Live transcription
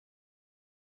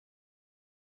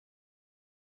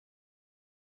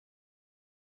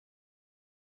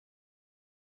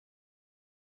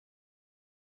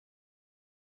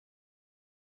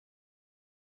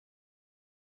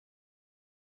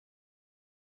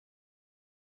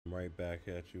I'm right back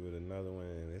at you with another one,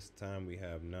 and this time we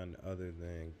have none other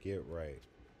than Get Right.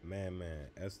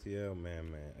 STL,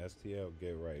 STL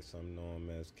Get Right. Some know him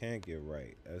as Can't Get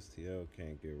Right. STL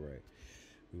Can't Get Right.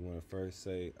 We want to first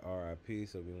say RIP,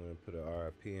 so we want to put a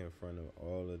RIP in front of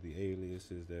all of the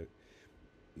aliases that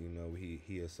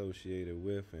he associated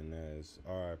with, and as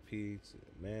RIP to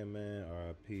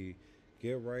RIP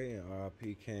Get Right, and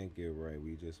RIP Can't Get Right.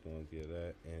 We just gonna get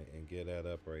that and get that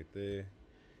up right there,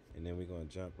 and then we're going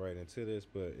to jump right into this.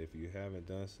 But if you haven't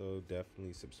done so,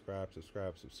 definitely subscribe.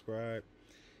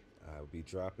 I'll be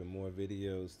dropping more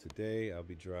videos today. I'll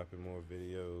be dropping more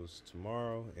videos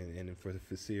tomorrow, and for the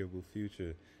foreseeable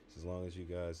future, as long as you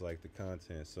guys like the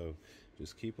content. So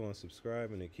just keep on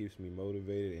subscribing. It keeps me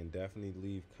motivated, and definitely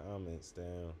leave comments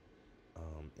down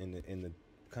in the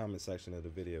comment section of the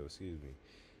video. Excuse me.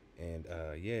 And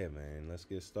yeah, man, let's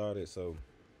get started. So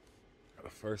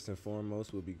first and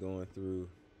foremost, we'll be going through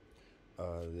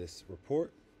this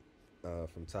report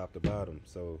from top to bottom.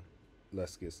 So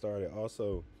let's get started.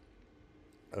 Also,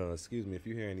 excuse me if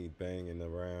you hear any banging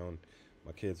around.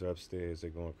 My kids are upstairs. They're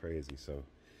going crazy. So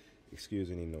excuse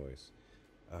any noise.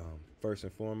 First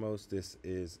and foremost, this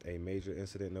is a major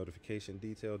incident notification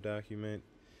detail document.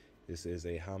 This is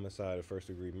a homicide of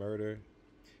first-degree murder.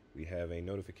 We have a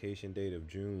notification date of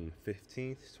June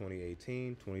 15th,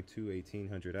 2018,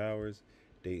 1800 hours.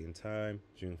 Date and time,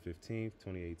 June 15th,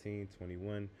 2018,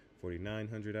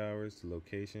 4900 hours.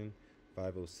 Location,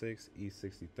 506 East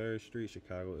 63rd Street,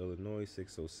 Chicago, Illinois,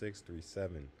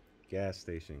 60637. Gas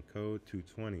station, code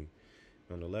 220.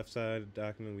 On the left side of the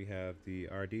document, we have the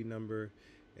RD number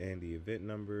and the event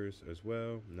numbers as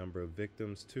well. Number of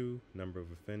victims, 2. Number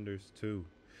of offenders, 2.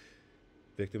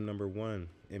 Victim number 1,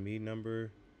 ME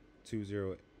number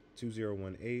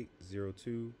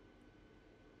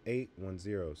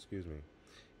 2018-02-810, excuse me.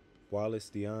 Wallace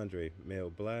DeAndre,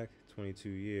 male, black, 22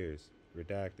 years.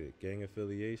 Redacted. Gang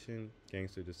affiliation,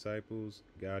 Gangster Disciples,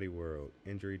 Gotti World.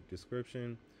 Injury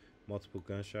description, multiple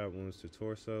gunshot wounds to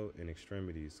torso and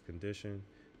extremities. Condition,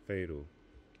 fatal.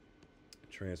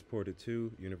 Transported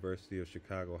to University of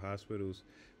Chicago Hospitals,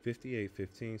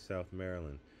 5815 South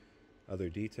Maryland. Other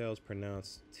details,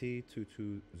 pronounced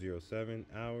T2207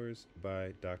 hours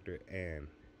by Dr. Ann.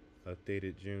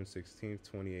 Updated June 16,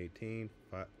 2018,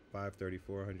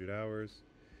 5:3400 hours.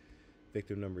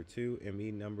 Victim number 2,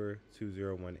 ME number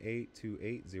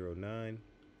 2018-2809,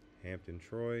 Hampton,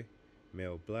 Troy,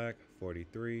 male, black,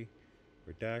 43.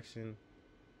 Redaction,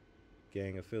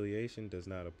 gang affiliation does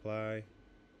not apply.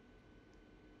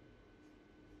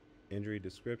 Injury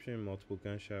description, multiple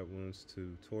gunshot wounds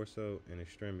to torso and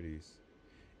extremities.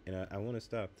 And I want to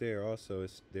stop there. Also,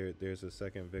 there's a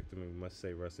second victim, and we must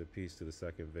say rest in peace to the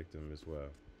second victim as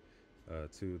well,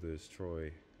 to this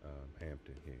Troy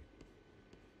Hampton here.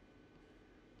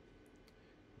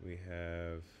 We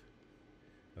have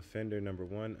offender number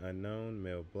 1, unknown,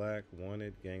 male, black,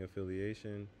 wanted, gang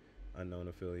affiliation, unknown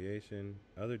affiliation.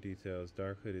 Other details,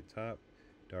 dark hooded top,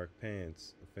 dark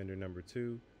pants. Offender number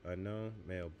 2, unknown,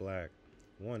 male, black,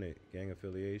 wanted, gang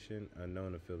affiliation,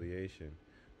 unknown affiliation.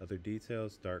 Other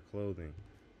details, dark clothing.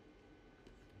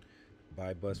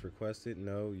 Buy bus requested,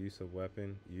 no. Use of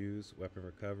weapon, use. Weapon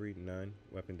recovery, none.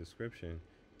 Weapon description,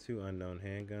 2 unknown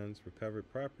handguns. Recovered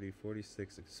property,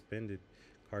 46 expended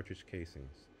cartridge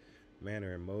casings.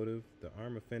 Manner and motive, the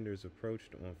armed offenders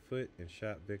approached on foot and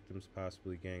shot victims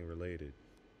possibly gang related.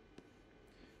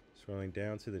 Scrolling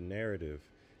down to the narrative,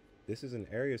 this is an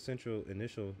Area Central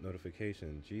Initial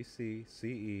Notification,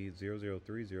 GC-CE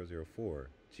 003004,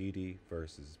 GD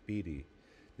versus BD.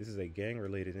 This is a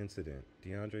gang-related incident.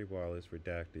 DeAndre Wallace,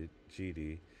 redacted,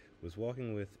 GD, was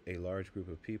walking with a large group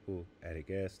of people at a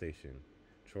gas station.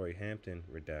 Troy Hampton,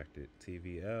 redacted,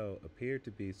 TVL, appeared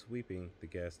to be sweeping the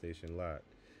gas station lot.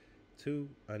 2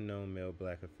 unknown male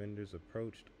black offenders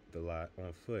approached the lot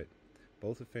on foot.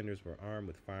 Both offenders were armed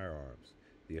with firearms.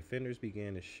 The offenders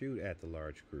began to shoot at the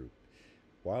large group.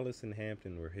 Wallace and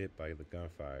Hampton were hit by the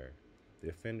gunfire. The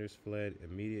offenders fled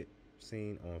immediate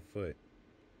scene on foot.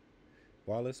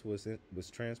 Wallace was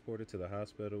transported to the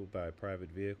hospital by a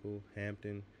private vehicle.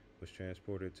 Hampton was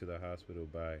transported to the hospital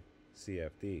by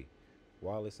CFD.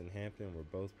 Wallace and Hampton were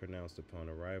both pronounced upon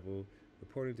arrival.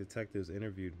 Reporting detectives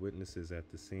interviewed witnesses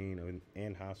at the scene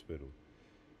and hospital.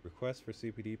 Requests for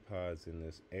CPD pods in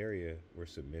this area were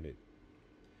submitted.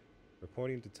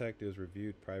 Reporting detectives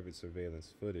reviewed private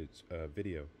surveillance footage,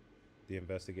 video. The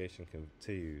investigation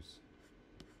continues.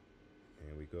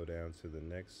 And we go down to the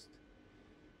next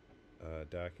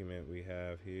document we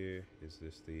have here. Is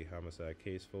this the homicide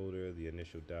case folder, the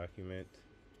initial document?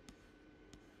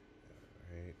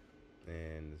 All right.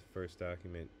 And the first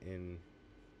document in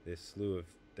this slew of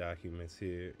documents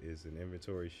here is an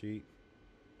inventory sheet,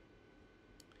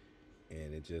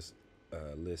 and it just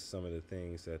lists some of the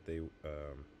things that they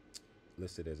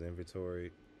listed as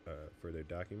inventory for their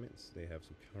documents. They have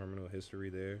some criminal history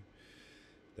there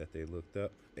that they looked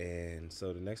up. And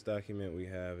so the next document we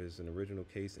have is an original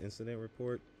case incident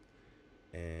report,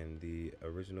 and the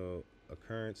original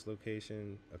occurrence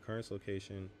location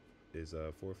is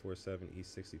 447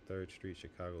 East 63rd Street,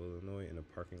 Chicago, Illinois, in a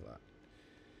parking lot.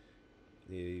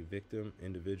 The victim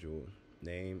individual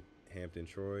name Hampton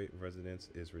Troy, residence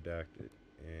is redacted,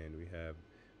 and we have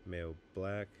male,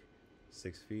 black,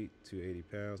 6 feet, 280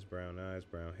 pounds, brown eyes,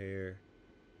 brown hair,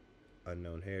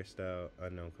 unknown hairstyle,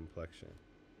 unknown complexion.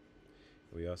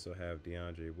 We also have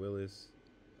DeAndre Wallace,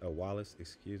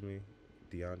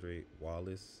 DeAndre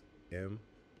Wallace M,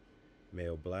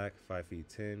 male, black, 5 feet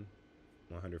 10,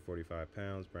 145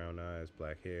 pounds, brown eyes,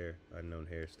 black hair, unknown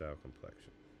hairstyle,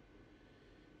 complexion.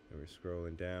 And we're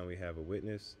scrolling down. We have a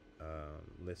witness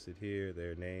listed here.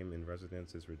 Their name and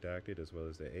residence is redacted, as well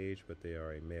as their age, but they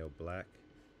are a male, black.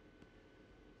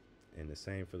 And the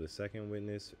same for the second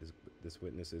witness. This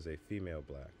witness is a female,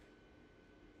 black.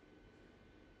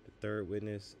 The third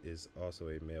witness is also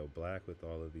a male, black, with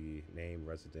all of the name,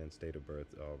 residence, date of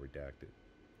birth all redacted.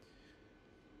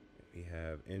 We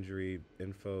have injury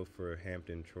info for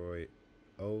Hampton Troy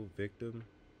O, victim.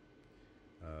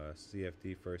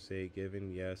 CFD first aid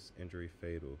given, yes. Injury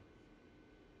fatal.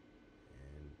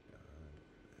 And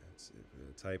that's it.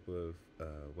 The type of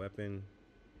weapon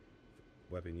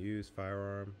used,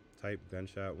 firearm. Type,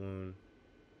 gunshot wound.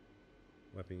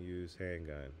 Weapon used,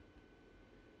 handgun.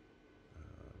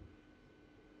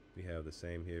 We have the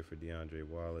same here for DeAndre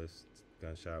Wallace.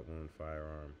 Gunshot wound,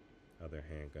 firearm, other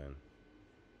handgun.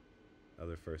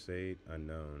 Other first aid,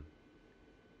 unknown.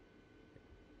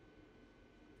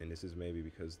 And this is maybe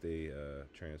because they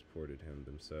transported him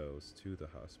themselves to the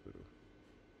hospital.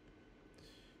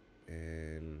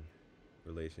 And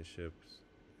relationships,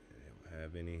 they don't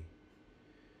have any.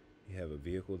 You have a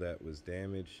vehicle that was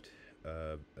damaged,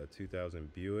 a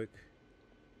 2000 Buick,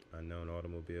 unknown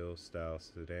automobile, style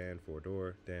sedan,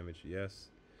 4-door, damage,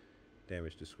 yes.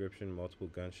 Damage description, multiple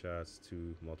gunshots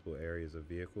to multiple areas of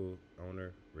vehicle,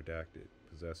 owner, redacted,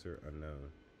 possessor,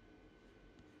 unknown.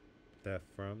 Theft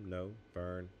from, no.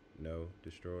 Burn, no.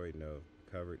 Destroyed, no.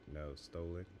 Recovered, no.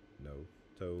 Stolen, no.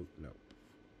 Towed, no.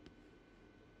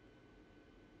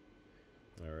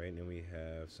 All right, and then we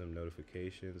have some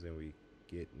notifications, and we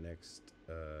get next,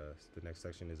 the next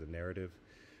section is a narrative,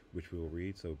 which we will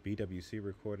read. So BWC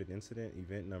recorded incident,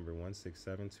 event number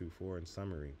 16724 in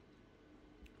summary.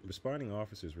 Responding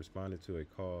officers responded to a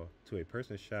call to a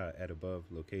person shot at above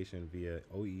location via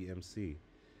OEMC.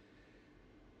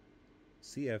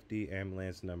 CFD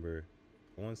ambulance number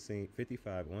on scene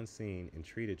 55 on scene and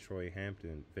treated Troy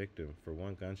Hampton victim for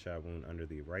one gunshot wound under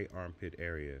the right armpit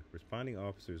area. Responding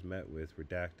officers met with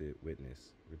redacted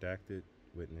witness. Redacted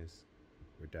witness.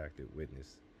 Redacted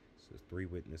witness. So 3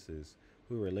 witnesses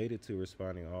who related to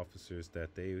responding officers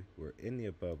that they were in the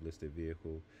above listed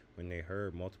vehicle when they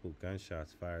heard multiple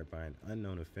gunshots fired by an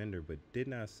unknown offender, but did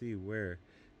not see where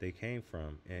they came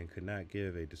from and could not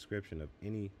give a description of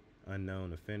any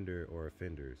unknown offender or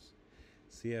offenders.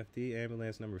 CFD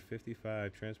ambulance number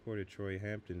 55 transported Troy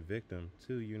Hampton victim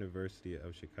to University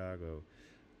of Chicago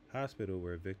Hospital,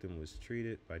 where victim was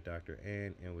treated by Dr.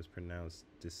 Ann and was pronounced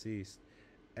deceased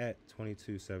at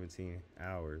 22:17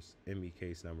 hours. ME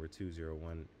case number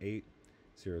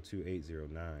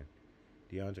 2018-02809.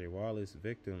 DeAndre Wallace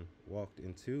victim walked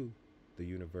into the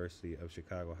University of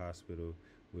Chicago Hospital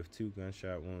with 2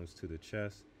 gunshot wounds to the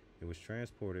chest and was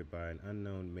transported by an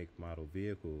unknown make model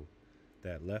vehicle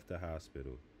that left the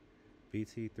hospital.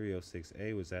 BT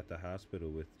 306A was at the hospital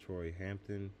with Troy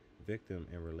Hampton victim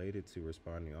and related to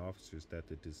responding officers that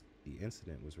the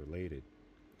incident was related.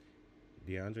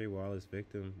 DeAndre Wallace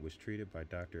victim was treated by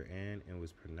Dr. Ann and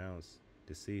was pronounced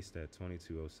deceased at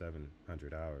 22:07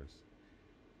 hours.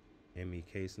 ME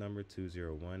case number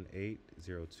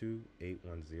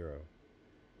 2018-02810.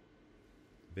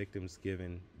 Victims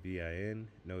given VIN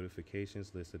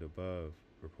notifications listed above.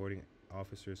 Reporting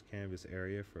officers canvass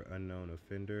area for unknown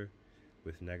offender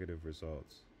with negative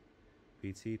results.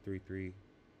 PT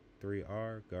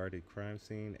 333R guarded crime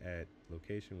scene at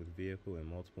location with vehicle and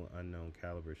multiple unknown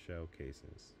caliber shell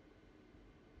casings.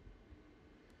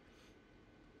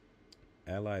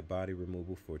 Allied body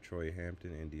removal for Troy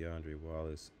Hampton and DeAndre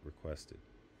Wallace requested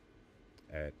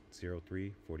at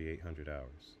 03:48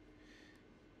 hours.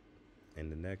 In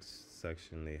the next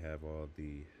section, they have all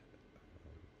the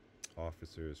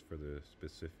officers for the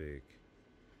specific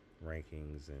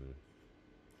rankings and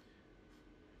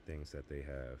things that they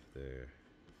have there.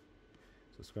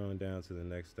 So So scrolling down to the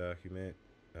next document,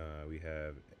 we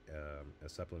have a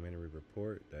supplementary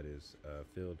report that is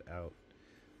filled out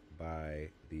by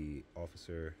the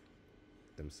officer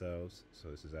themselves. So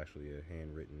this is actually a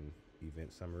handwritten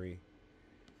event summary,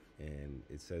 and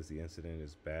it says the incident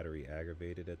is battery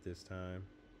aggravated at this time,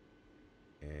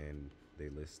 and they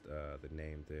list the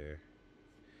name there.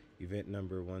 Event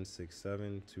number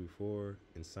 16724.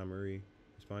 In summary,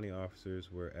 responding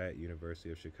officers were at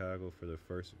University of Chicago for the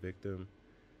first victim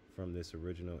from this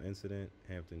original incident,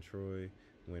 Hampton Troy,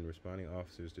 when responding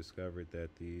officers discovered that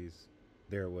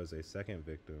there was a second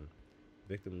victim.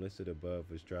 Victim listed above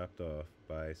was dropped off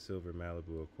by Silver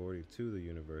Malibu according to the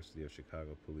University of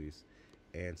Chicago Police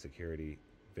and security.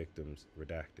 Victims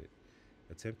redacted.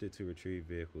 Attempted to retrieve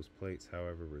vehicle's plates,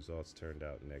 however, results turned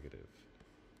out negative.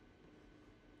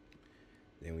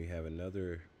 Then we have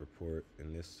another report,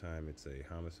 and this time it's a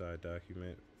homicide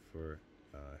document for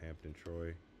Hampton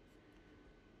Troy.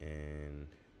 And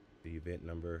the event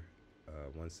number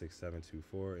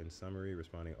 16724. In summary,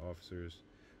 responding officers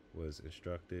was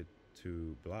instructed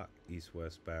to block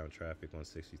east-west bound traffic on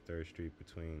 63rd Street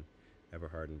between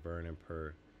Everhard and Vernon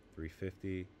per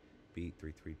 350. Beat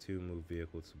 332 moved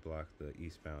vehicle to block the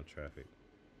eastbound traffic.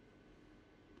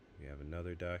 We have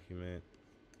another document.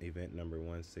 Event number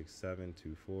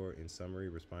 16724. In summary,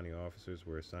 responding officers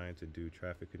were assigned to do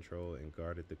traffic control and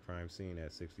guarded the crime scene at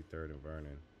 63rd and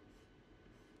Vernon.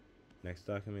 Next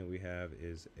document we have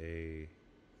is a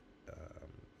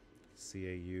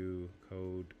CAU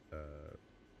code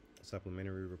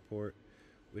supplementary report,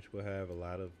 which will have a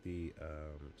lot of the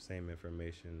same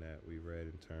information that we read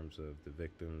in terms of the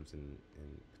victims and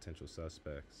potential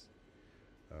suspects.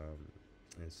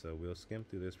 And so we'll skim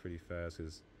through this pretty fast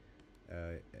because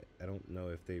I don't know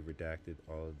if they redacted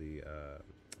all of the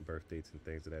birth dates and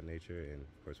things of that nature. And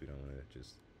of course we don't want to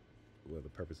just, well, the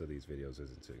purpose of these videos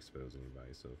isn't to expose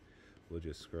anybody. So we'll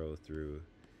just scroll through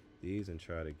these and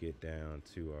try to get down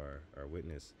to our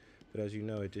witness. But as you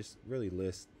know, it just really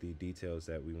lists the details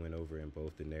that we went over in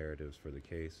both the narratives for the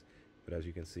case. But as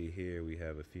you can see here, we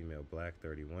have a female black,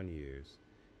 31 years,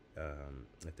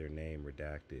 with their name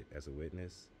redacted as a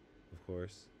witness, of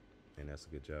course. And that's a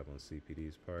good job on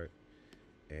CPD's part.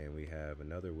 And we have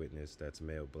another witness that's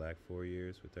male black, 4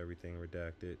 years, with everything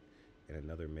redacted. And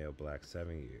another male black,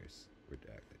 7 years,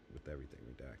 redacted, with everything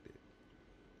redacted.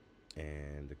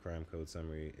 And the crime code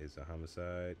summary is a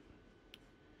homicide,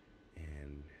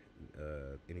 and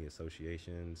any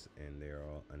associations, and they're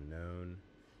all unknown.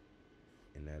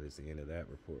 And that is the end of that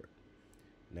report.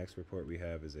 Next report we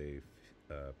have is a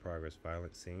progress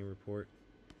violent scene report,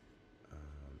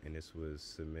 and this was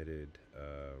submitted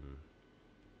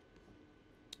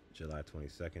July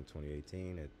 22nd,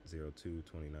 2018 at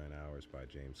 02:29 hours by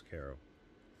James Carroll.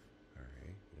 All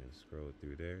right, and scroll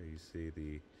through there. You see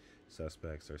the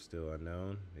suspects are still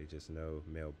unknown. They just know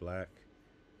male black,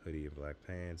 hoodie and black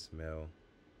pants, male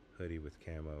hoodie with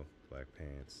camo, black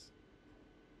pants.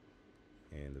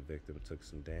 And the victim took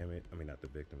some damage. I mean, not the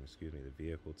victim, excuse me. The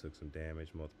vehicle took some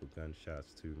damage, multiple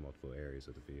gunshots to multiple areas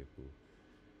of the vehicle.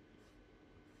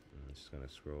 I'm just gonna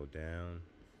scroll down,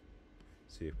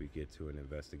 see if we get to an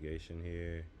investigation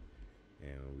here.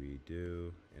 And we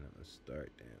do, and I'm gonna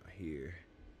start down here.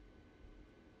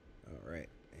 All right.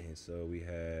 And so we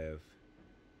have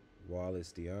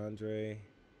Wallace DeAndre,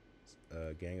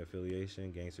 gang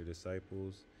affiliation, Gangster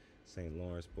Disciples, St.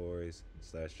 Lawrence Boys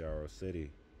 / Jarrow City.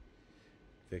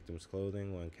 Victim's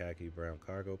clothing: 1 khaki brown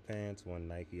cargo pants, 1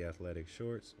 Nike athletic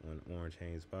shorts, 1 orange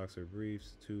Hanes boxer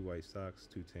briefs, 2 white socks,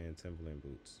 2 tan Timberland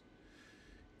boots.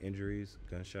 Injuries: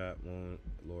 gunshot wound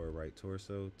lower right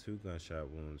torso, 2 gunshot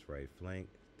wounds right flank,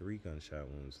 3 gunshot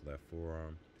wounds left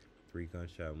forearm, 3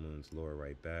 gunshot wounds lower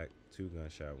right back, 2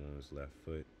 gunshot wounds left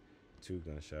foot, 2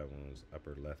 gunshot wounds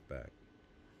upper left back.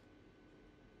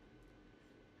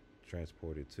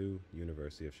 Transported to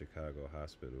University of Chicago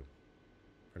Hospital.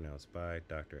 Pronounced by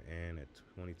Dr. Ann at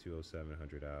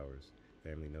 22:07 hours.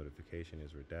 Family notification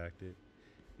is redacted.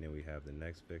 And then we have the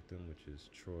next victim, which is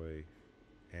Troy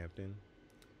Hampton,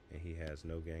 and he has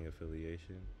no gang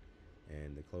affiliation.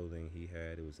 And the clothing he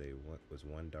had, it was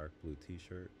 1 dark blue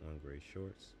t-shirt, 1 gray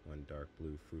shorts, 1 dark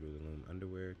blue Fruit of the Loom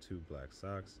underwear, 2 black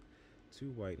socks,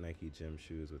 2 white Nike gym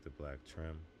shoes with a black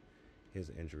trim. His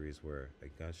injuries were a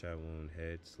gunshot wound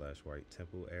head / right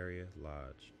temple area,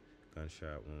 lodged.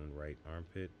 Gunshot wound right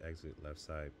armpit, exit left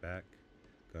side back.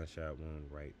 Gunshot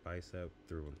wound right bicep,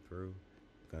 through and through.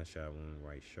 Gunshot wound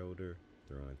right shoulder,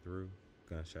 through and through.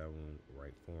 Gunshot wound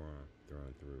right forearm, through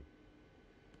and through.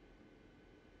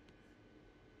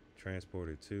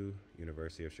 Transported to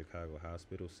University of Chicago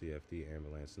Hospital, CFD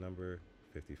ambulance number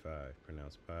 22:55.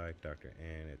 Pronounced by Dr.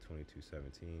 Ann at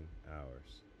 22:17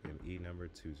 hours. ME number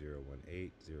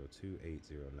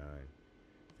 2018-02809.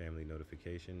 Family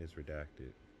notification is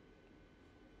redacted.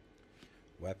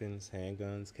 Weapons,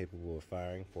 handguns capable of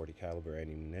firing 40 caliber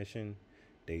ammunition.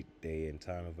 Date, day, and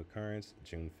time of occurrence,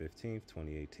 June 15th,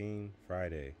 2018,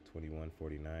 Friday,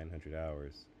 21:49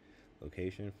 hours.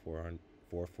 Location,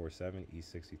 447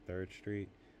 East 63rd Street,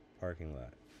 parking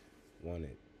lot.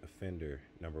 Wanted, offender,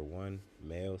 number 1,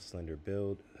 male, slender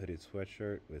build, hooded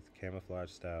sweatshirt with camouflage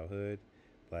style hood,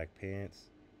 black pants.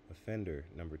 Offender,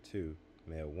 number 2,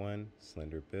 male 1,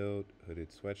 slender build, hooded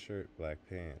sweatshirt, black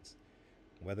pants.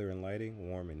 Weather and lighting,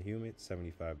 warm and humid,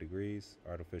 75 degrees,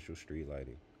 artificial street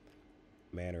lighting.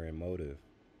 Manner and motive.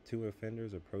 2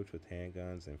 offenders approached with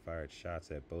handguns and fired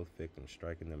shots at both victims,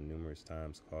 striking them numerous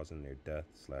times, causing their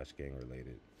death/gang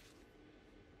related.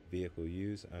 Vehicle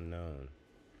use, unknown.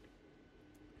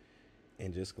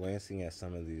 And just glancing at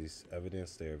some of these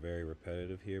evidence, they are very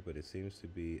repetitive here, but it seems to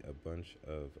be a bunch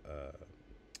of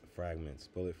fragments,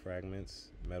 bullet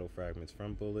fragments, metal fragments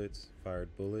from bullets,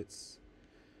 fired bullets,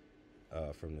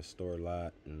 from the store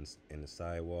lot and the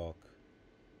sidewalk.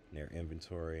 And they're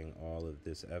inventorying all of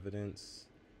this evidence.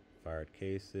 Fired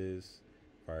cases,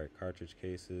 fired cartridge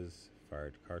cases,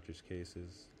 fired cartridge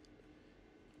cases.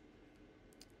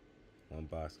 1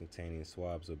 box containing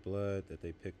swabs of blood that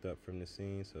they picked up from the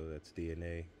scene, so that's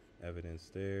DNA evidence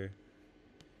there.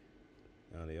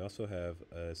 They also have,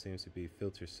 seems to be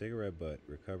filtered cigarette butt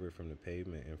recovered from the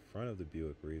pavement in front of the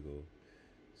Buick Regal.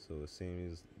 So it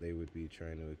seems they would be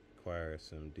trying to acquire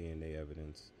some DNA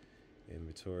evidence.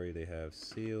 Inventory, they have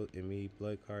sealed ME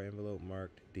blood car envelope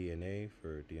marked DNA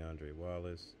for DeAndre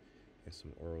Wallace and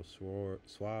some oral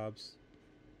swabs.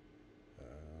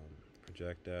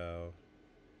 Projectile,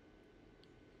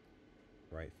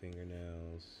 right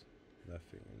fingernails, left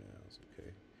fingernails,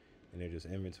 okay. And they're just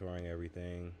inventorying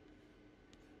everything.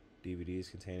 DVDs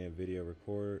containing video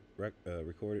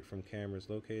recorded from cameras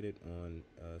located on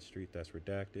a street that's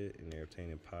redacted, and they're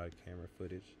obtaining pod camera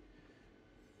footage.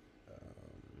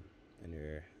 And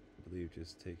they're, I believe,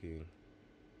 just taking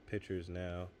pictures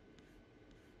now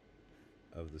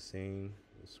of the scene.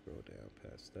 We'll scroll down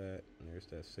past that, and there's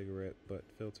that cigarette butt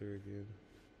filter again.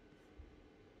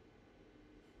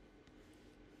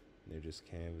 They're just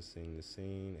canvassing the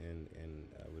scene, and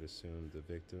I would assume the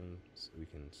victim. So we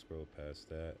can scroll past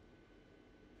that.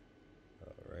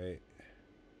 All right.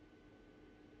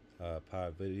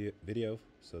 Pod video.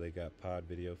 So they got pod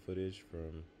video footage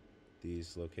from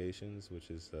these locations, which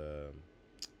is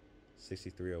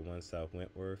 6301 South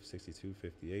Wentworth,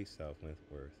 6258 South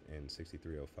Wentworth, and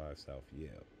 6305 South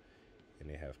Yale. And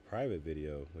they have private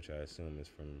video, which I assume is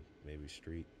from maybe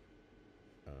street.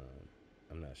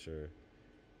 I'm not sure.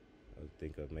 I would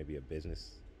think of maybe a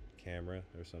business camera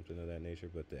or something of that nature,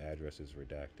 but the address is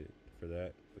redacted for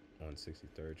that on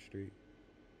 63rd Street.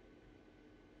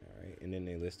 All right, and then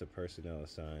they list a personnel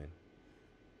assigned.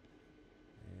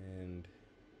 And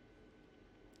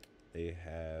they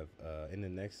have, in the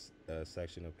next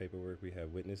section of paperwork, we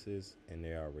have witnesses, and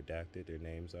they are redacted. Their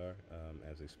names are,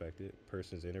 as expected.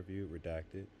 Persons interviewed,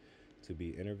 redacted. To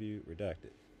be interviewed,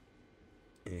 redacted.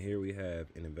 And here we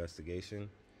have an investigation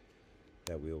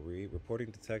that we'll read.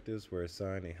 Reporting detectives were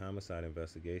assigned a homicide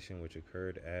investigation which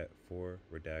occurred at 4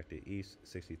 redacted East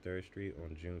 63rd Street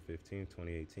on June 15,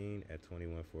 2018 at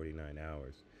 21:49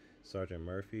 hours. Sergeant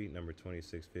Murphy, number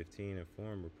 2615,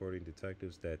 informed reporting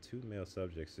detectives that 2 male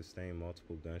subjects sustained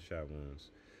multiple gunshot wounds.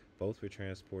 Both were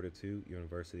transported to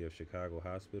University of Chicago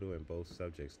Hospital, and both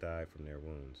subjects died from their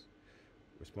wounds.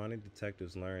 Responding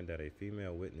detectives learned that a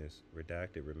female witness,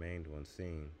 redacted, remained on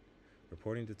scene.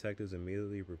 Reporting detectives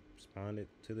immediately responded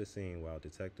to the scene, while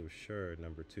Detective Scher,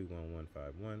 number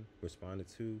 21151, responded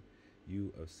to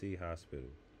U of C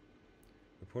Hospital.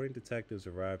 Reporting detectives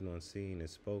arrived on scene and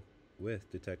spoke with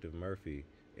Detective Murphy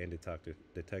and Detective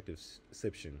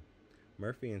Sipshin.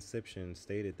 Murphy and Sipshin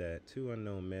stated that 2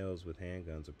 unknown males with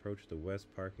handguns approached the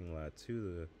west parking lot to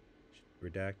the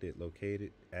redacted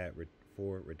located at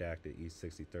 4 redacted East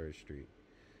 63rd Street.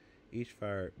 Each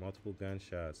fired multiple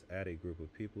gunshots at a group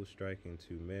of people, striking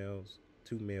 2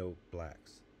 male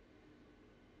blacks.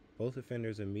 Both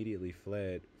offenders immediately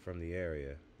fled from the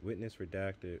area. Witness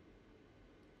redacted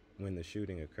when the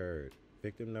shooting occurred.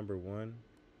 Victim number 1,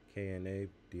 KNA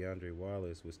DeAndre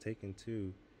Wallace, was taken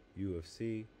to U of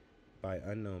C by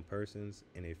unknown persons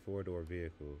in a 4-door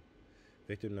vehicle.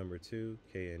 Victim number 2,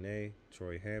 KNA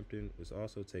Troy Hampton, was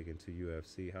also taken to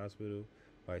UFC Hospital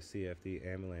by CFD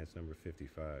ambulance number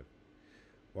 55.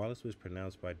 Wallace was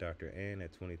pronounced by Dr. Ann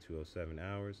at 22:07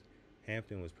 hours.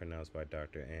 Hampton was pronounced by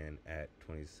Dr. Ann at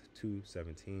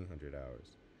 22:17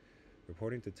 hours.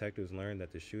 Reporting detectives learned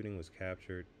that the shooting was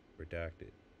captured,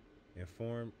 redacted.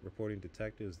 Informed reporting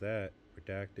detectives that,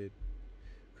 redacted,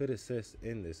 could assist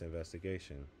in this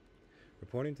investigation.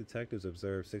 Reporting detectives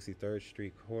observed 63rd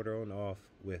Street cordoned off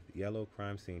with yellow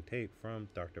crime scene tape from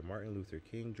Dr. Martin Luther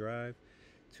King Drive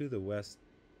to the west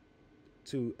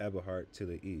to Eberhart to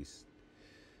the east.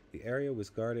 The area was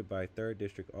guarded by 3rd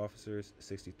District officers.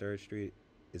 63rd Street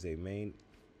is a main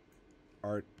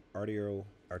arterial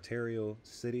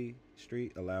city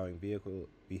street allowing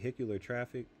vehicular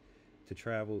traffic to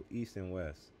travel east and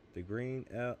west. The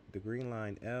Green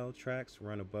Line L tracks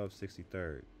run above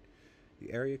 63rd.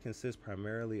 The area consists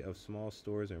primarily of small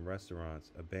stores and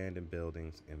restaurants, abandoned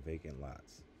buildings, and vacant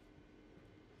lots.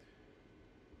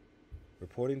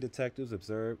 Reporting detectives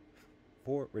observed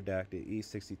Fort redacted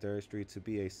East 63rd Street to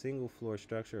be a single-floor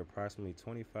structure approximately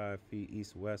 25 feet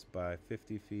east-west by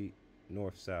 50 feet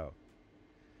north-south.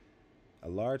 A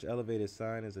large elevated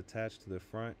sign is attached to the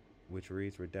front, which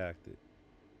reads redacted.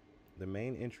 The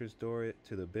main entrance door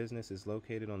to the business is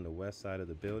located on the west side of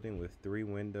the building with 3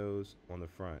 windows on the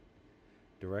front.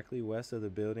 Directly west of the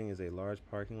building is a large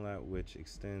parking lot which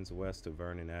extends west to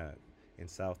Vernon Ave and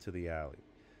south to the alley.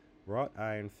 Wrought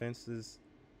iron fencing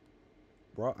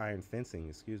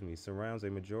surrounds a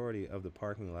majority of the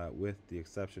parking lot with the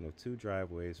exception of 2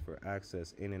 driveways for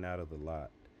access in and out of the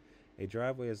lot. A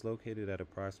driveway is located at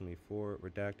approximately 4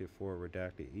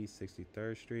 redacted East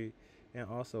 63rd Street and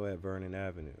also at Vernon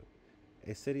Avenue.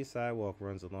 A city sidewalk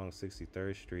runs along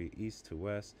 63rd Street east to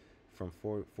west from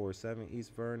 447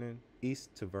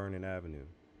 east to Vernon Avenue.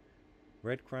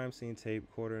 Red crime scene tape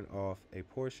cordoned off a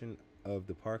portion of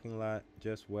the parking lot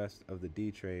just west of the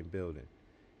D-Train building.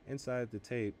 Inside the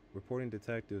tape, reporting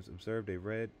detectives observed a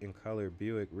red in color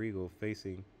Buick Regal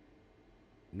facing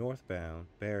northbound,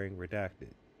 bearing redacted.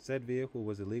 Said vehicle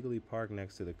was illegally parked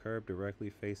next to the curb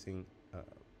directly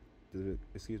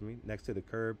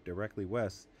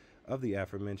west of the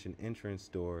aforementioned entrance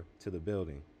door to the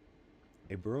building.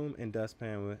 A broom and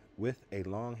dustpan with a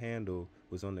long handle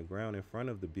was on the ground in front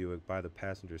of the Buick by the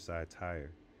passenger side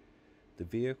tire. The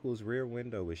vehicle's rear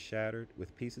window was shattered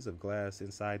with pieces of glass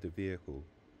inside the vehicle.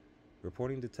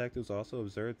 Reporting detectives also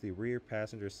observed the rear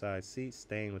passenger side seat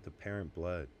stained with apparent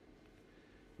blood.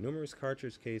 Numerous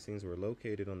cartridge casings were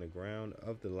located on the ground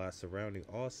of the lot surrounding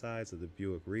all sides of the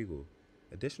Buick Regal.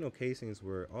 Additional casings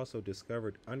were also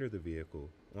discovered under the vehicle,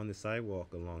 on the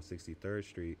sidewalk along 63rd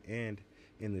Street, and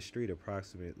in the street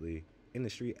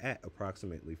at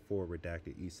approximately 4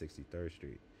 redacted East 63rd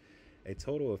Street. A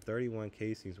total of 31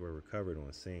 casings were recovered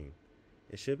on scene.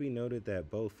 It should be noted that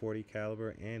both .40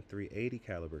 caliber and .380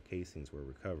 caliber casings were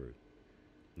recovered.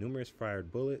 Numerous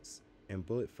fired bullets and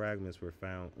bullet fragments were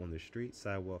found on the street,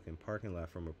 sidewalk, and parking lot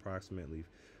from approximately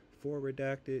 4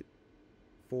 redacted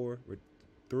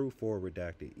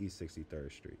East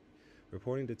 63rd Street.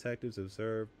 Reporting detectives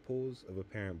observed pools of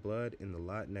apparent blood in the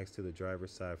lot next to the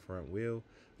driver's side front wheel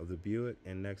of the Buick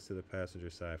and next to the passenger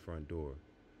side front door.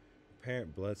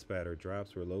 Apparent blood spatter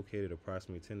drops were located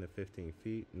approximately 10 to 15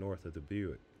 feet north of the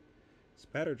Buick.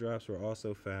 Spatter drops were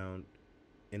also found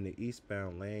in the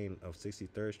eastbound lane of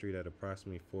 63rd Street at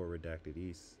approximately 4 redacted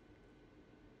East.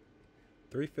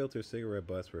 3 filtered cigarette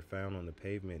butts were found on the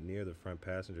pavement near the front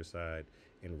passenger side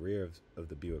and rear of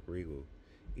the Buick Regal.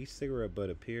 Each cigarette butt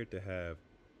appeared to have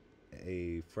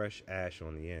a fresh ash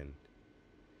on the end.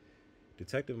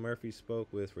 Detective Murphy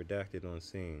spoke with redacted on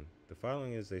scene. The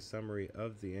following is a summary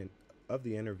of the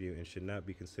interview and should not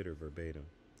be considered verbatim.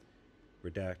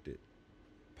 Redacted.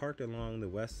 Parked along the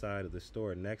west side of the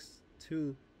store next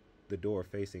to the door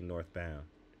facing northbound.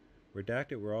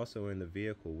 Redacted were also in the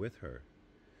vehicle with her.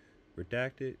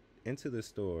 Redacted into the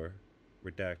store.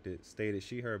 Redacted stated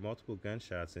she heard multiple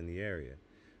gunshots in the area.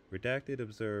 Redacted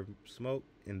observed smoke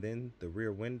and then the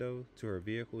rear window to her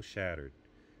vehicle shattered.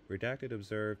 Redacted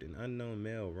observed an unknown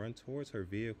male run towards her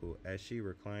vehicle as she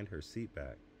reclined her seat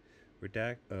back. When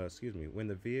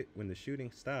the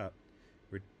shooting stopped,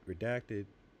 redacted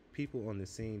people on the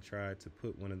scene tried to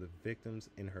put one of the victims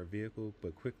in her vehicle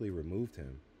but quickly removed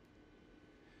him.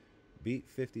 Beat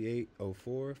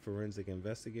 5804, forensic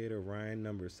investigator Ryan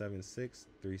number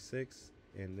 7636.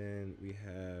 And then we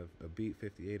have a beat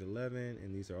 5811,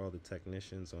 and these are all the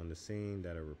technicians on the scene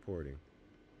that are reporting.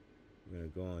 We're going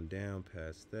to go on down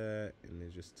past that, and they're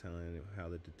just telling how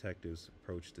the detectives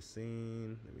approached the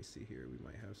scene. Let me see here. We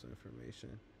might have some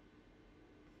information.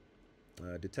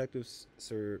 Detective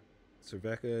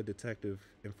Cerveca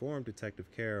informed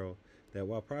Detective Carroll that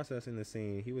while processing the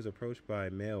scene, he was approached by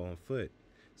a male on foot.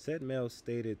 Said male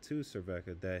stated to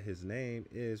Cerveca that his name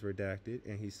is redacted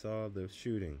and he saw the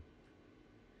shooting.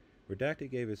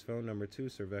 Redacted gave his phone number to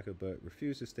Cerveka but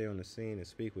refused to stay on the scene and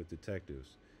speak with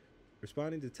detectives.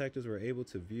 Responding detectives were able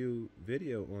to view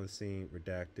video on scene.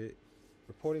 Redacted.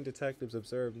 Reporting detectives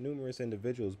observed numerous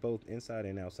individuals both inside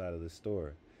and outside of the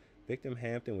store. Victim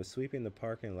Hampton was sweeping the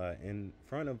parking lot in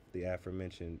front of the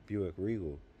aforementioned Buick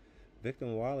Regal.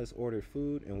 Victim Wallace ordered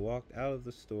food and walked out of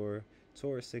the store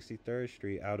towards 63rd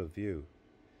Street out of view.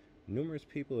 Numerous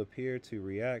people appeared to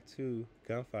react to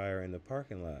gunfire in the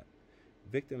parking lot.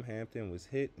 Victim Hampton was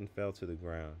hit and fell to the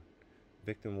ground.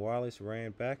 Victim Wallace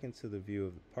ran back into the view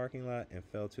of the parking lot and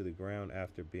fell to the ground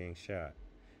after being shot.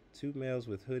 Two males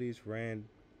with hoodies ran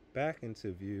back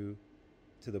into view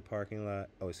to the parking lot.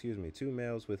 Two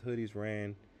males with hoodies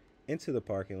ran into the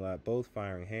parking lot, both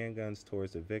firing handguns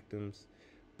towards the victims.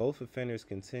 Both offenders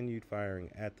continued firing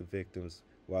at the victims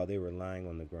while they were lying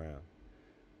on the ground.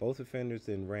 Both offenders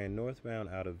then ran northbound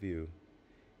out of view.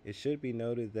 It should be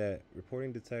noted that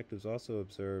reporting detectives also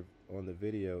observed on the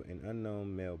video an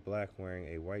unknown male black wearing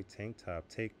a white tank top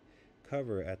take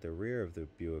cover at the rear of the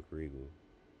Buick Regal.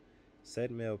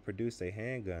 Said male produced a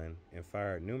handgun and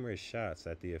fired numerous shots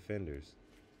at the offenders.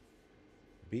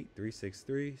 Beat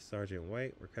 363, Sergeant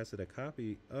White requested a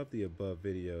copy of the above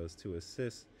videos to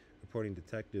assist reporting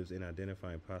detectives in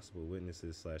identifying possible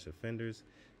witnesses/offenders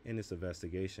in this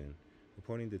investigation.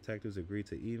 Reporting detectives agreed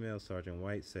to email Sergeant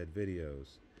White said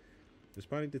videos.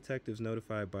 Responding detectives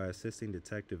notified by assisting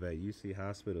detective at UC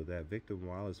Hospital that victim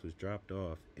Wallace was dropped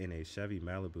off in a Chevy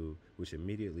Malibu, which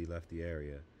immediately left the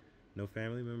area. No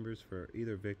family members for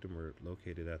either victim were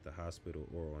located at the hospital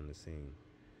or on the scene.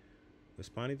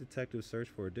 Responding detectives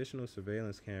searched for additional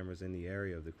surveillance cameras in the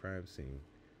area of the crime scene.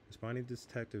 Responding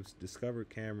detectives discovered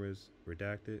cameras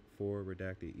redacted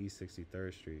East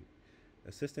 63rd Street.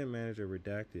 Assistant Manager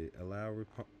Redacted allowed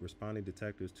responding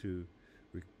detectives to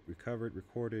recovered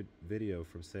recorded video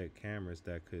from said cameras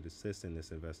that could assist in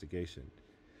this investigation.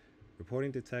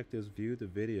 Reporting detectives viewed the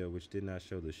video, which did not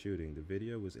show the shooting. The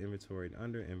video was inventoried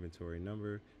under inventory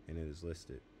number and it is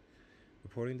listed.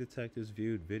 Reporting detectives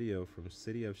viewed video from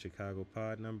City of Chicago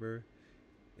pod number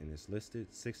and it's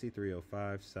listed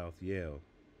 6305 South Yale.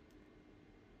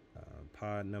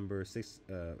 Pod number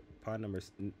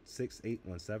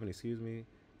 6817,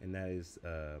 and that is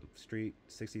Street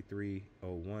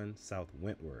 6301 South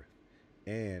Wentworth,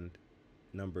 and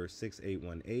number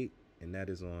 6818, and that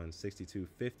is on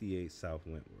 6258 South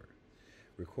Wentworth.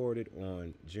 Recorded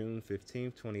on June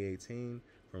 15, 2018,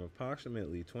 from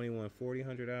approximately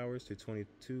 21:40 hours to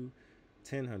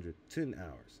 22:10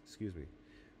 hours.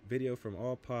 Video from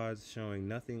all pods showing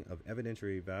nothing of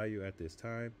evidentiary value at this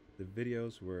time. The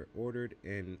videos were ordered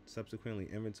and subsequently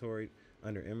inventoried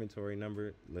under inventory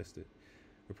number listed.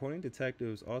 Reporting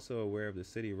detectives also aware of the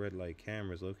city red light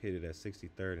cameras located at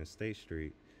 63rd and State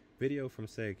Street. Video from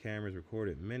said cameras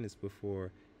recorded minutes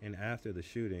before and after the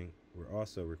shooting were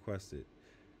also requested.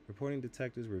 Reporting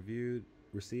detectives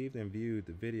received and viewed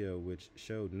the video, which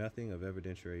showed nothing of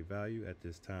evidentiary value at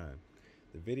this time.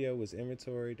 The video was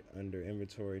inventoried under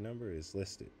inventory number is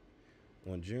listed.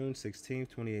 On June 16,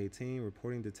 2018,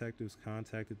 reporting detectives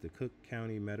contacted the Cook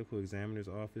County Medical Examiner's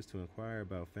Office to inquire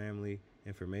about family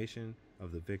information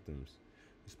of the victims.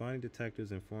 Responding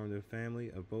detectives informed the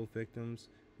family of both victims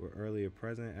were earlier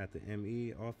present at the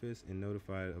ME office and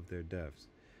notified of their deaths.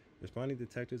 Responding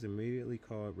detectives immediately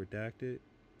called Redacted,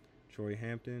 Troy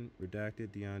Hampton, Redacted,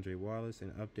 DeAndre Wallace,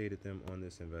 and updated them on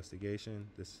this investigation.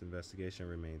 This investigation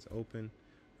remains open.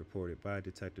 Reported by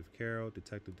Detective Carroll,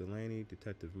 Detective Delaney,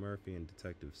 Detective Murphy, and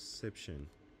Detective Sipshin.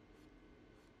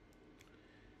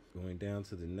 Going down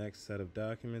to the next set of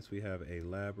documents, we have a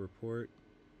lab report,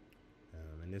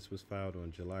 and this was filed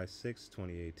on July 6,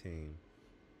 2018.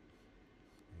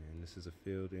 And this is a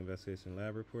field investigation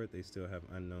lab report. They still have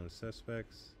unknown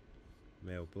suspects,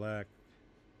 male black.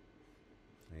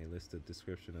 They list the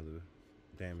description of the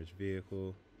damaged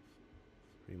vehicle,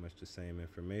 pretty much the same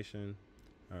information.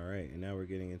 All right, and now we're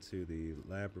getting into the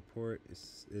lab report.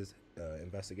 This is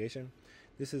investigation.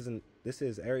 This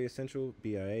is Area Central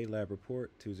BIA Lab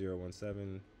Report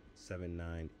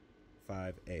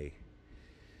 2017795A.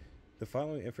 The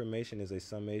following information is a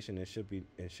summation and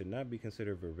should not be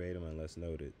considered verbatim unless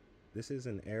noted. This is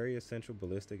an Area Central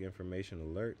Ballistic Information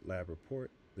Alert Lab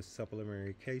Report. The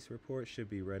supplementary case report should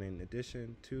be read in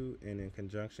addition to and in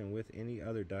conjunction with any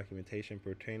other documentation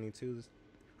pertaining to the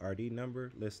RD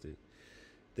number listed.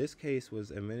 This case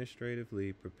was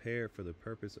administratively prepared for the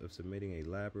purpose of submitting a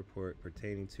lab report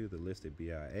pertaining to the listed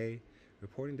BIA.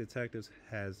 Reporting detectives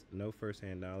has no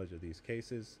first-hand knowledge of these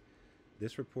cases.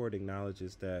 This report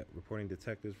acknowledges that reporting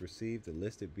detectives received the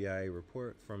listed BIA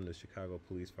report from the Chicago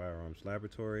Police Firearms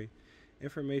Laboratory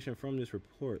Information from this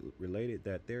report related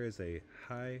that there is a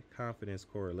high confidence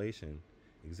correlation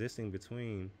existing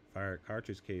between fired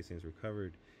cartridge casings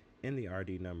recovered in the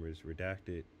RD numbers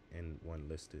redacted and one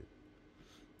listed.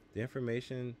 The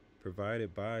information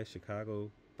provided by the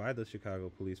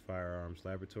Chicago Police Firearms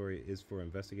Laboratory is for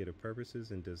investigative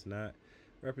purposes and does not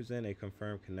represent a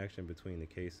confirmed connection between the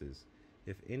cases.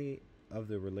 If any of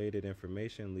the related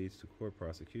information leads to court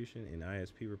prosecution, an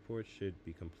ISP report should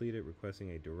be completed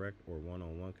requesting a direct or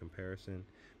one-on-one comparison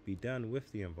be done with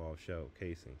the involved shell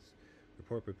casings.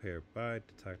 Report prepared by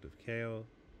Detective Kale,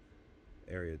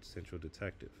 Area Central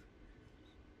Detective.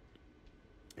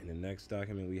 And the next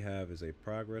document we have is a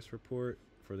progress report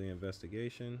for the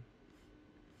investigation.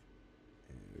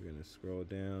 And we're going to scroll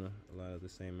down a lot of the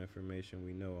same information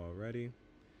we know already.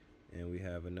 And we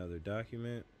have another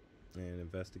document. An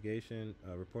investigation.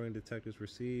 Reporting detectives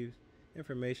received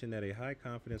information that a high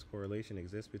confidence correlation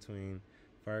exists between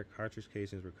fired cartridge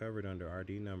casings recovered under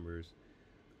RD numbers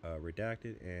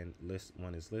redacted and list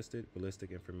one is listed.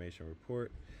 Ballistic information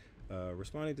report.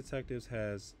 Responding detectives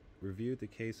has reviewed the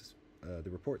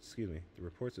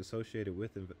reports associated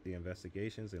with the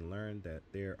investigations and learned that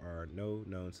there are no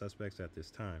known suspects at this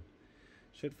time.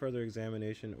 Should further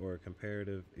examination or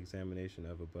comparative examination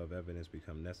of above evidence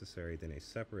become necessary, then a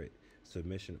separate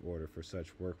submission order for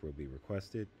such work will be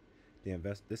requested.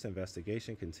 This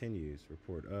investigation continues.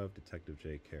 Report of Detective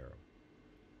J. Carroll.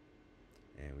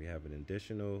 And we have an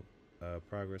additional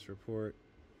progress report.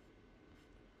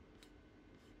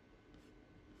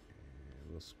 And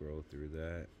we'll scroll through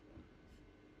that.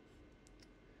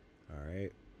 All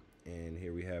right. And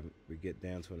here we get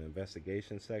down to an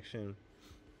investigation section.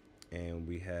 And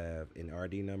we have an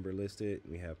RD number listed.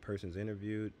 We have persons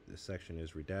interviewed. The section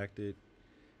is redacted.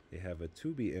 They have a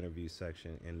to be interviewed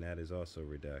section, and that is also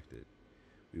redacted.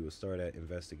 We will start at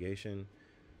investigation.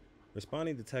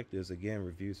 Responding detectives again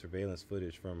reviewed surveillance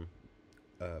footage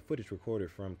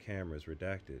recorded from cameras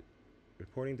redacted.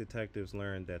 Reporting detectives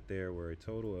learned that there were a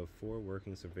total of 4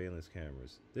 working surveillance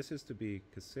cameras. This is to be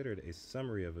considered a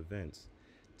summary of events.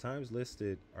 Times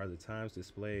listed are the times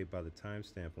displayed by the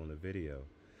timestamp on the video.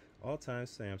 All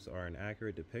timestamps are an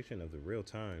accurate depiction of the real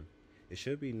time. It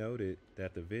should be noted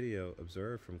that the video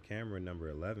observed from camera number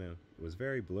 11 was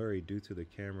very blurry due to the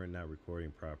camera not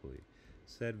recording properly.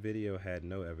 Said video had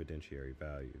no evidentiary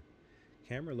value.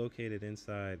 Camera located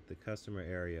inside the customer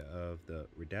area of the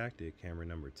redacted camera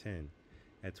number 10.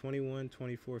 At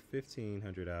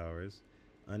 21:24:15 hours,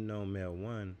 unknown male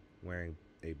 1 wearing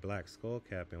a black skull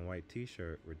cap and white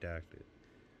t-shirt redacted.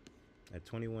 At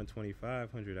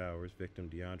 21:25 hours, victim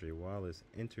DeAndre Wallace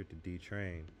entered the D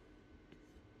train.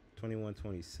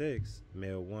 21:26,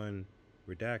 male 1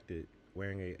 redacted,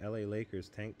 wearing a LA Lakers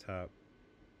tank top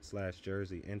 /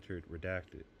 jersey entered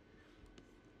redacted.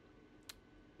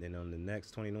 Then on the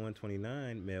next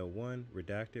 21:29, male 1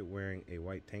 redacted, wearing a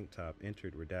white tank top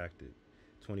entered redacted.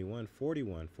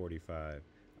 21:41:45,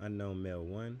 unknown male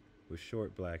 1 with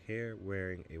short black hair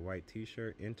wearing a white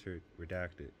t-shirt entered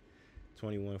redacted.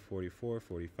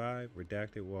 21:44:45,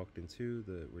 redacted walked into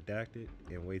the redacted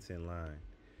and waits in line.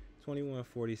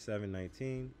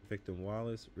 21:47:19, victim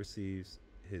Wallace receives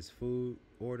his food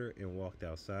order and walked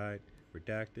outside,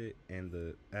 redacted, and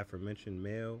the aforementioned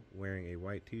male wearing a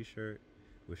white t-shirt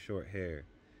with short hair.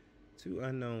 2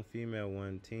 unknown female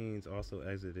 1 teens also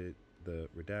exited the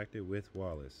redacted with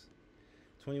Wallace.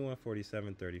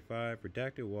 21:47:35,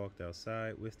 redacted walked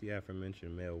outside with the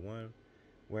aforementioned male 1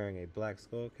 wearing a black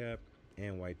skull cap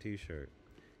and white t-shirt.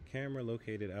 Camera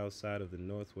located outside of the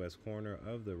northwest corner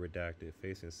of the redacted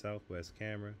facing southwest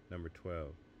camera number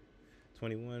 12.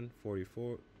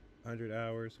 21:44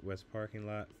 hours, west parking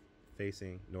lot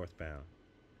facing northbound.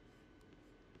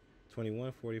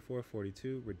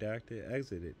 21:44:42, redacted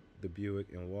exited the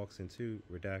Buick and walks into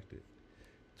redacted.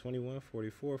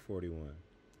 21:44:41,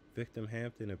 victim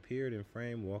Hampton appeared in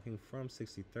frame walking from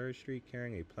 63rd Street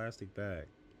carrying a plastic bag.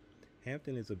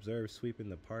 Hampton is observed sweeping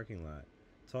the parking lot,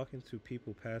 talking to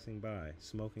people passing by,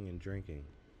 smoking and drinking.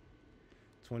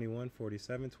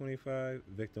 21:47:25,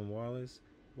 victim Wallace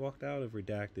walked out of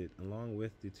redacted along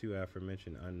with the 2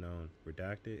 aforementioned unknown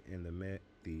redacted and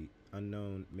the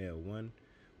unknown male 1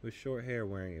 with short hair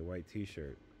wearing a white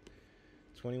t-shirt.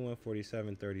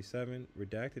 21:47:37,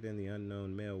 redacted and the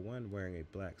unknown male 1 wearing a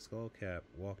black skull cap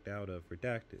walked out of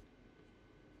redacted.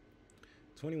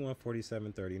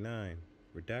 21:47:39,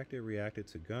 redacted reacted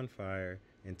to gunfire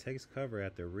and takes cover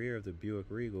at the rear of the Buick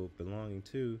Regal belonging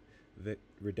to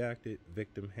redacted.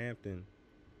 Victim Hampton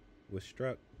was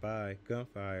struck by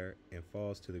gunfire and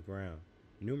falls to the ground.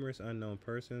 Numerous unknown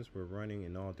persons were running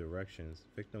in all directions.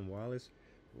 Victim Wallace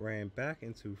ran back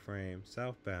into frame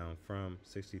southbound from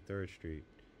 63rd Street.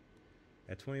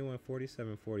 At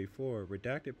 21:47:44,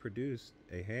 Redacted produced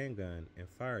a handgun and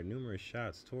fired numerous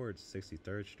shots towards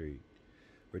 63rd Street.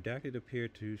 Redacted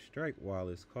appeared to strike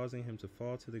Wallace, causing him to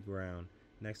fall to the ground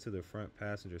next to the front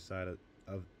passenger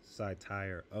side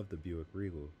tire of the Buick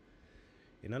Regal.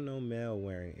 An unknown male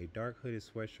wearing a dark hooded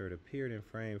sweatshirt appeared in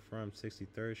frame from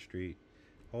 63rd Street,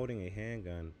 holding a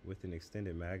handgun with an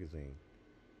extended magazine.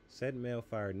 Said male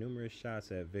fired numerous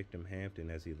shots at victim Hampton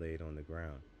as he laid on the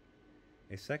ground.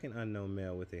 A second unknown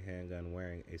male with a handgun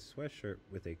wearing a sweatshirt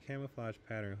with a camouflage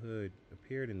pattern hood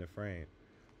appeared in the frame,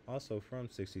 also from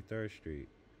 63rd Street.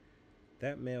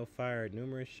 That male fired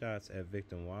numerous shots at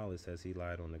victim Wallace as he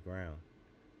lied on the ground.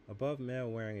 Above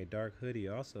male wearing a dark hoodie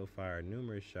also fired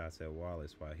numerous shots at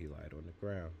Wallace while he lied on the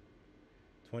ground.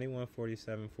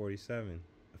 21:47:47.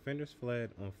 Offenders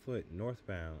fled on foot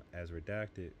northbound as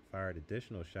Redacted fired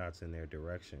additional shots in their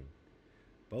direction.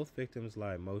 Both victims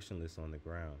lie motionless on the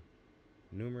ground.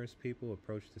 Numerous people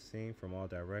approached the scene from all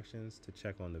directions to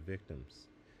check on the victims.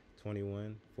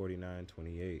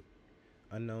 21:49:28.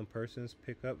 Unknown persons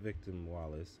pick up victim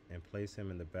Wallace and place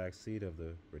him in the back seat of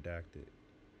the Redacted.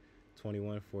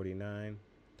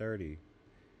 21:49:30.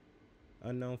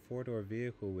 Unknown four-door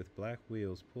vehicle with black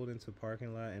wheels pulled into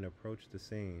parking lot and approached the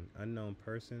scene. Unknown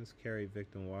persons carried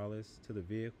victim Wallace to the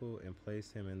vehicle and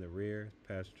placed him in the rear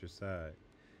passenger side.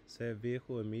 Said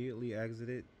vehicle immediately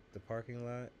exited the parking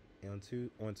lot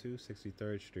onto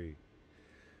 63rd Street.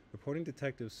 Reporting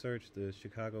detectives searched the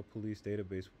Chicago Police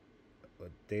database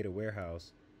data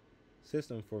warehouse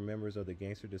system for members of the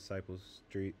Gangster Disciples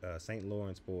Street St.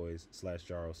 Lawrence Boys /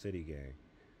 Jarrow City gang.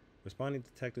 Responding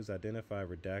detectives identified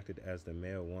Redacted as the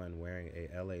male one wearing a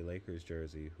LA Lakers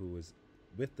jersey who was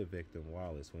with the victim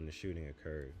Wallace when the shooting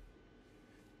occurred.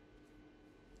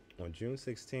 On June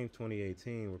 16,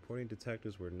 2018, reporting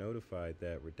detectives were notified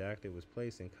that Redacted was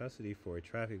placed in custody for a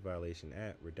traffic violation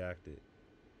at Redacted.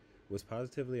 Was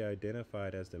positively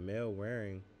identified as the male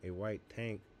wearing a white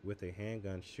tank with a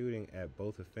handgun shooting at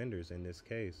both offenders in this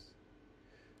case.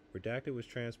 Redacted was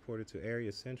transported to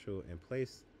Area Central and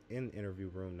placed in interview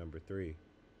room number 3.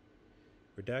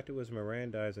 Redacted was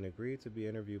Mirandized and agreed to be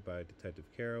interviewed by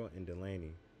Detective Carroll and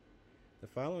Delaney. The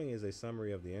following is a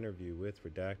summary of the interview with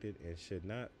Redacted and should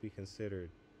not be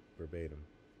considered verbatim.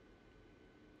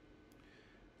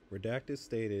 Redacted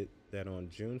stated that on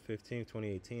June 15,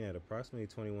 2018, at approximately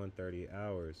 21:30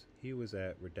 hours, he was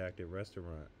at Redacted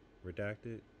Restaurant.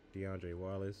 Redacted, DeAndre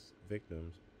Wallace,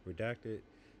 victims. Redacted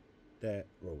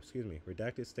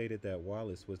stated that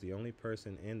Wallace was the only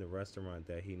person in the restaurant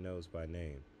that he knows by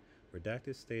name.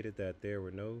 Redacted stated that there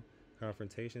were no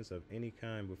confrontations of any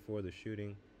kind before the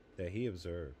shooting that he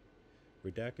observed.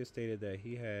 Redacted stated that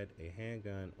he had a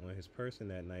handgun on his person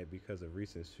that night because of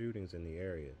recent shootings in the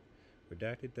area.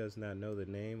 Redacted does not know the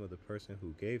name of the person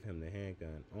who gave him the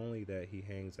handgun, only that he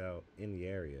hangs out in the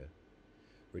area.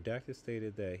 Redacted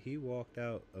stated that he walked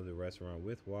out of the restaurant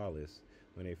with Wallace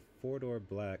when a four-door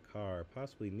black car,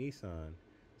 possibly Nissan,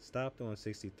 stopped on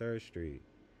 63rd Street.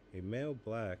 A male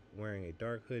black wearing a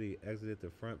dark hoodie exited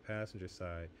the front passenger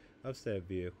side of said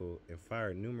vehicle and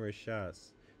fired numerous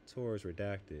shots towards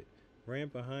Redacted, ran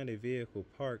behind a vehicle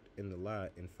parked in the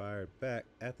lot and fired back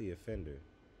at the offender.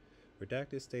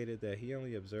 Redacted stated that he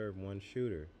only observed one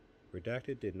shooter.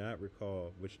 Redacted did not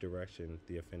recall which direction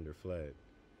the offender fled.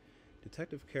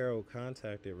 Detective Carroll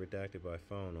contacted Redacted by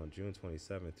phone on June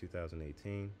 27,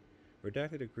 2018.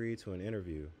 Redacted agreed to an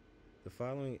interview. The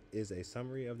following is a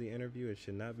summary of the interview and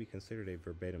should not be considered a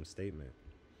verbatim statement.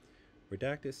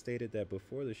 Redacted stated that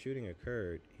before the shooting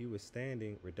occurred, he was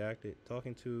standing, Redacted,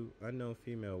 talking to unknown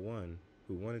female 1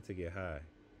 who wanted to get high.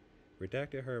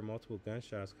 Redacted heard multiple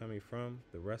gunshots coming from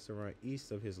the restaurant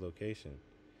east of his location.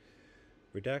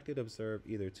 Redacted observed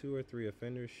either 2 or 3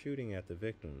 offenders shooting at the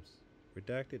victims.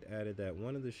 Redacted added that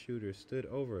one of the shooters stood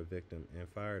over a victim and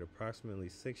fired approximately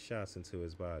 6 shots into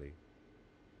his body.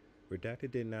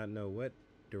 Redacted did not know what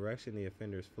direction the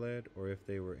offenders fled or if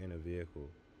they were in a vehicle.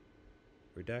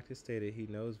 Redacted stated he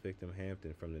knows victim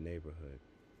Hampton from the neighborhood.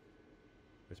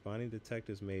 Responding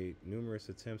detectives made numerous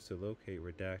attempts to locate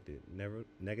Redacted.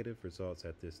 Negative results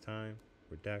at this time.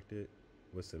 Redacted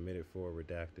was submitted for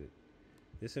Redacted.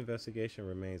 This investigation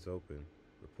remains open.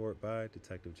 Report by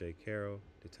Detective J. Carroll,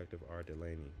 Detective R.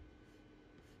 Delaney.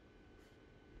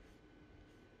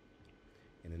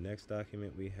 And the next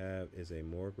document we have is a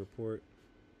morgue report.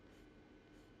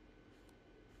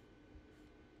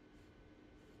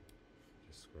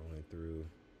 Just scrolling through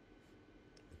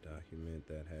the document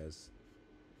that has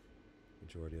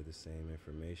majority of the same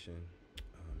information.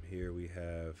 Here we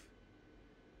have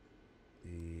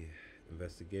the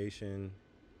investigation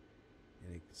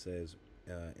And it says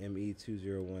ME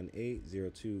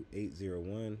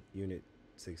 2018-02-801, Unit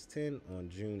 610, on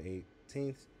June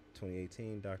 18th,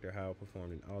 2018, Dr. Howe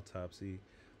performed an autopsy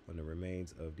on the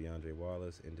remains of DeAndre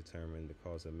Wallace and determined the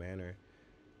cause and manner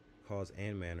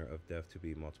of death to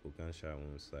be multiple gunshot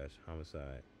wounds /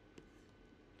 homicide.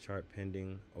 Chart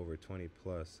pending, over 20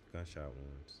 plus gunshot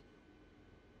wounds.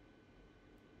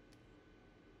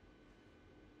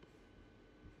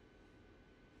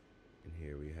 And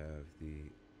here we have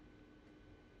the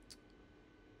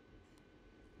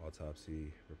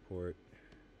autopsy report,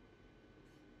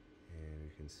 and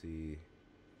you can see,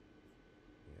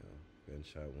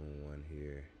 gunshot wound 1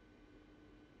 here,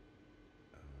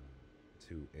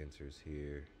 2 enters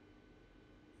here,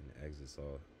 and the exits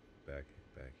all back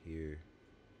here.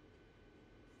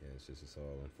 Yeah, it's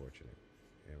all unfortunate,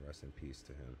 and rest in peace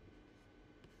to him.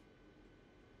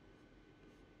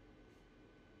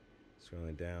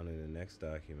 Scrolling down in the next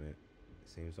document, it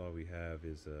seems all we have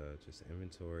is just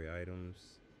inventory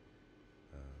items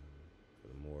for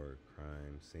the morgue,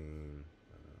 crime scene,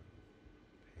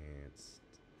 pants.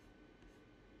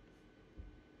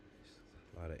 Just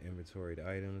a lot of inventoried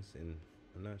items, and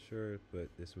I'm not sure, but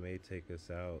this may take us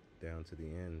out down to the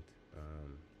end.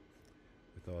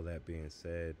 With all that being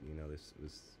said, this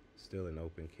was still an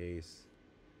open case.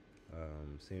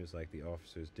 Seems like the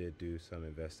officers did do some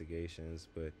investigations,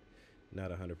 but not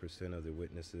 100% of the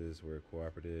witnesses were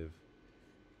cooperative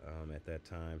at that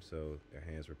time, so their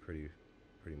hands were pretty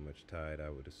much tied, I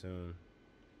would assume.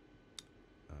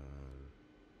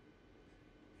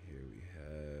 Here we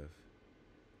have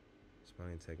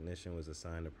responding technician was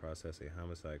assigned to process a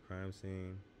homicide crime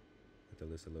scene at the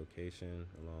listed location,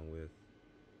 along with,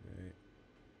 right?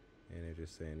 And they're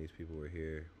just saying these people were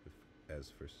here as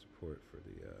for support for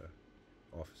the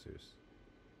officers.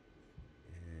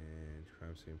 And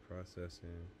crime scene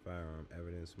processing, firearm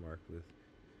evidence marked with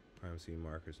crime scene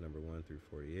markers number 1 through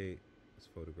 48. It's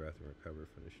photographed and recovered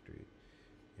from the street.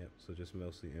 Yep, so just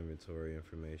mostly inventory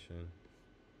information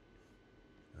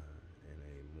and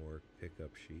a morgue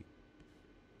pickup sheet.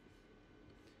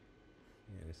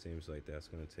 And it seems like that's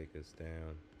going to take us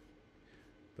down.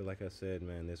 But like I said,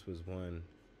 man, this was one,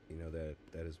 that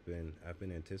I've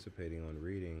been anticipating on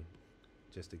reading,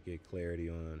 just to get clarity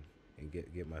on and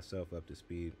get myself up to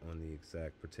speed on the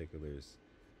exact particulars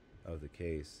of the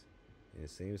case. And it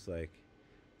seems like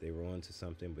they were onto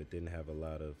something, but didn't have a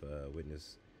lot of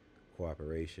witness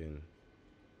cooperation,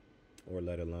 or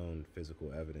let alone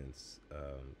physical evidence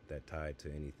that tied to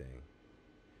anything.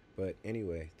 But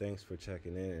anyway, thanks for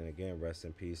checking in, and again, rest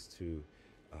in peace to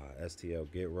STL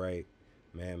Get Right,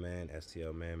 Man,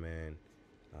 STL Man.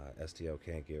 STL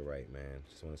Can't Get Right, man.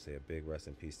 Just want to say a big rest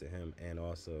in peace to him, and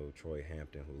also Troy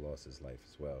Hampton, who lost his life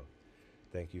as well.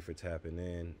 Thank you for tapping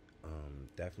in.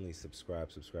 Definitely subscribe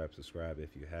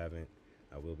if you haven't.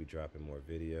 I will be dropping more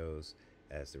videos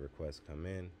as the requests come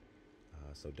in.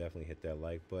 So definitely hit that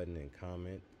like button and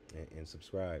comment and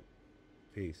subscribe.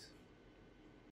 Peace.